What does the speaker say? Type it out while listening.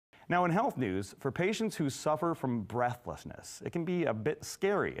Now, in health news, for patients who suffer from breathlessness, it can be a bit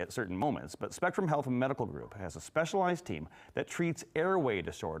scary at certain moments, but Spectrum Health Medical Group has a specialized team that treats airway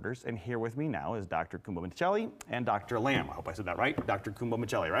disorders, and here with me now is Dr. Cumbo-Nacheli and Dr. Lam. I hope I said that right. Dr.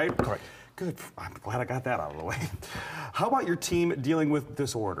 Cumbo-Nacheli, right? Correct. Good. I'm glad I got that out of the way. How about your team dealing with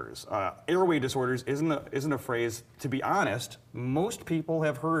disorders? Airway disorders isn't a phrase, to be honest, most people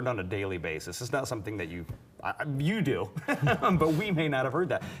have heard on a daily basis. It's not something that you do, but we may not have heard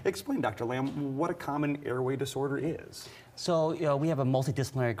that. Explain, Dr. Lam, what a common airway disorder is. So, we have a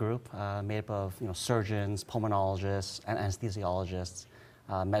multidisciplinary group made up of surgeons, pulmonologists, and anesthesiologists,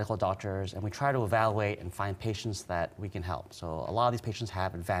 medical doctors, and we try to evaluate and find patients that we can help. So a lot of these patients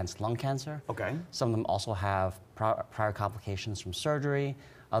have advanced lung cancer. Okay. Some of them also have prior complications from surgery,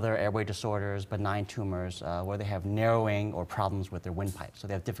 other airway disorders, benign tumors, where they have narrowing or problems with their windpipe, so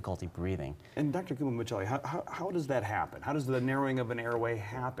they have difficulty breathing. And Dr. Cumbo-Nacheli, how does that happen? How does the narrowing of an airway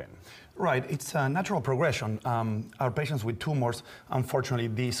happen? Right, it's a natural progression. Our patients with tumors, unfortunately,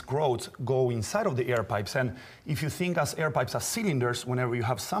 these growths go inside of the air pipes, and if you think as air pipes as cylinders, whenever you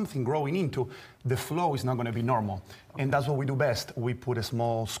have something growing into, the flow is not going to be normal. Okay. And that's what we do best. We put a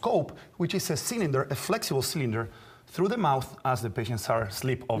small scope, which is a cylinder, a flexible cylinder, through the mouth as the patients are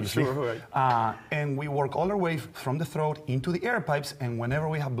asleep, obviously. Sure, right. And we work all our way from the throat into the air pipes, and whenever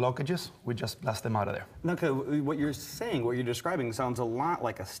we have blockages, we just blast them out of there. Now, what you're saying, what you're describing sounds a lot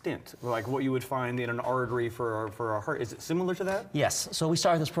like a stent, like what you would find in an artery for a heart. Is it similar to that? Yes, so we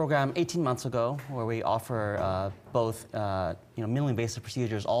started this program 18 months ago, where we offer both minimally invasive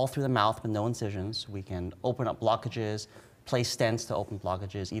procedures all through the mouth with no incisions. We can open up blockages, place stents to open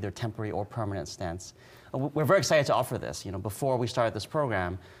blockages, either temporary or permanent stents. We're very excited to offer this. Before we started this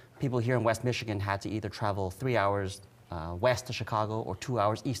program, people here in West Michigan had to either travel 3 hours west to Chicago or 2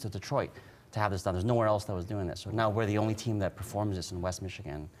 hours east of Detroit to have this done. There's nowhere else that was doing this. So now we're the only team that performs this in West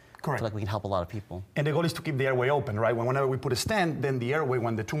Michigan. Correct. I feel like we can help a lot of people. And the goal is to keep the airway open, right? Whenever we put a stent, then the airway,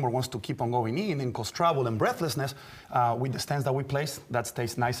 when the tumor wants to keep on going in and cause trouble and breathlessness, with the stents that we place, that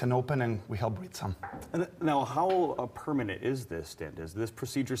stays nice and open, and we help breathe some. And now, how permanent is this stent? Is this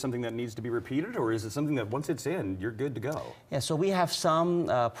procedure something that needs to be repeated, or is it something that once it's in, you're good to go? Yeah, so we have some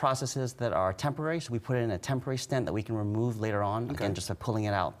processes that are temporary, so we put in a temporary stent that we can remove later on, okay. Again, just by pulling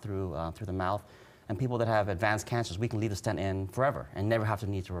it out through the mouth. And people that have advanced cancers, we can leave the stent in forever and never have to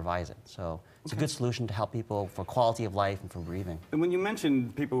need to revise it. So it's a good solution to help people for quality of life and for breathing. And when you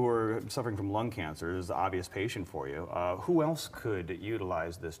mentioned people who are suffering from lung cancer, is the obvious patient for you. Who else could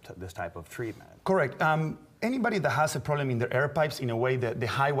utilize this type of treatment? Correct. Anybody that has a problem in their air pipes, in a way, the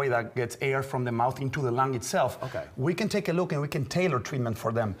highway that gets air from the mouth into the lung itself, okay. We can take a look and we can tailor treatment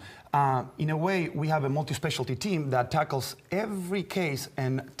for them. In a way, we have a multi-specialty team that tackles every case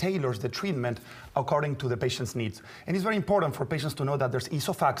and tailors the treatment according to the patient's needs. And it's very important for patients to know that there's ease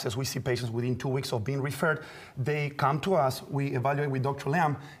of access. We see patients within 2 weeks of being referred. They come to us, we evaluate with Dr.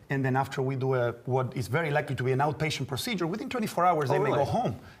 Lam, and then after we do what is very likely to be an outpatient procedure, within 24 hours they may go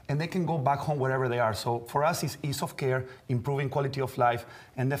home, and they can go back home wherever they are. So for us, it's ease of care, improving quality of life,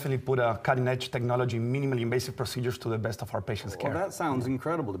 and definitely put a cutting-edge technology, minimally invasive procedures to the best of our patients' care. Well, that sounds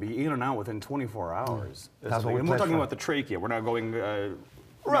incredible to be in and out within 24 hours. That's what and we're talking about the trachea. We're not going...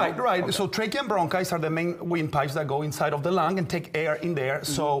 Right. Okay. So trachea and bronchi are the main windpipes that go inside of the lung and take air in there. Mm-hmm.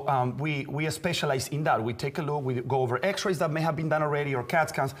 So we specialize in that. We take a look, we go over x-rays that may have been done already or CAT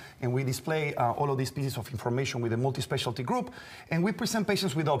scans, and we display all of these pieces of information with a multi-specialty group, and we present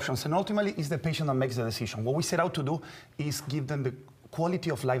patients with options, and ultimately it's the patient that makes the decision. What we set out to do is give them the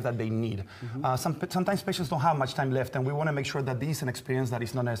quality of life that they need. Mm-hmm. Sometimes patients don't have much time left, and we want to make sure that this is an experience that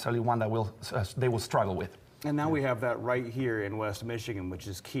is not necessarily one that they will struggle with. And now we have that right here in West Michigan, which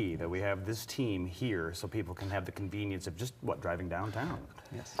is key, that we have this team here so people can have the convenience of just, driving downtown.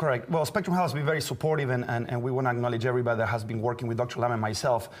 Yes. Correct. Well, Spectrum Health has been very supportive, and we want to acknowledge everybody that has been working with Dr. Lam and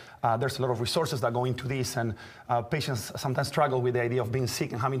myself. There's a lot of resources that go into this, and patients sometimes struggle with the idea of being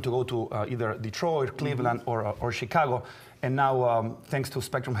sick and having to go to either Detroit, Cleveland, or Chicago. And now, thanks to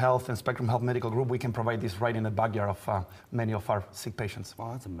Spectrum Health and Spectrum Health Medical Group, we can provide this right in the backyard of many of our sick patients.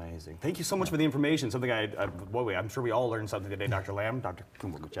 Well, that's amazing. Thank you so much for the information. Something I'm sure we all learned something today. Dr. Lam, Dr.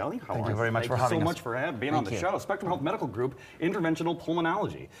 Cumbo-Nacheli, thank you very much for having us. Thank you so much for being on the show. Spectrum Health Medical Group, Interventional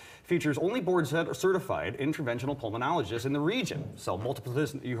Pulmonology, features only board-certified interventional pulmonologists in the region. So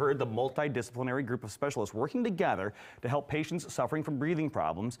you heard the multidisciplinary group of specialists working together to help patients suffering from breathing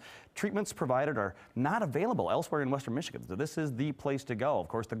problems. Treatments provided are not available elsewhere in Western Michigan. So this is the place to go. Of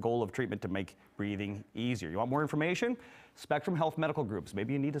course, the goal of treatment to make breathing easier. You want more information? Spectrum Health Medical Groups.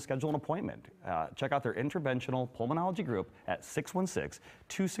 Maybe you need to schedule an appointment. Check out their Interventional Pulmonology Group at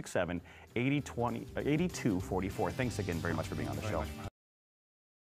 616-267-8244. Thanks again very much for being on the show.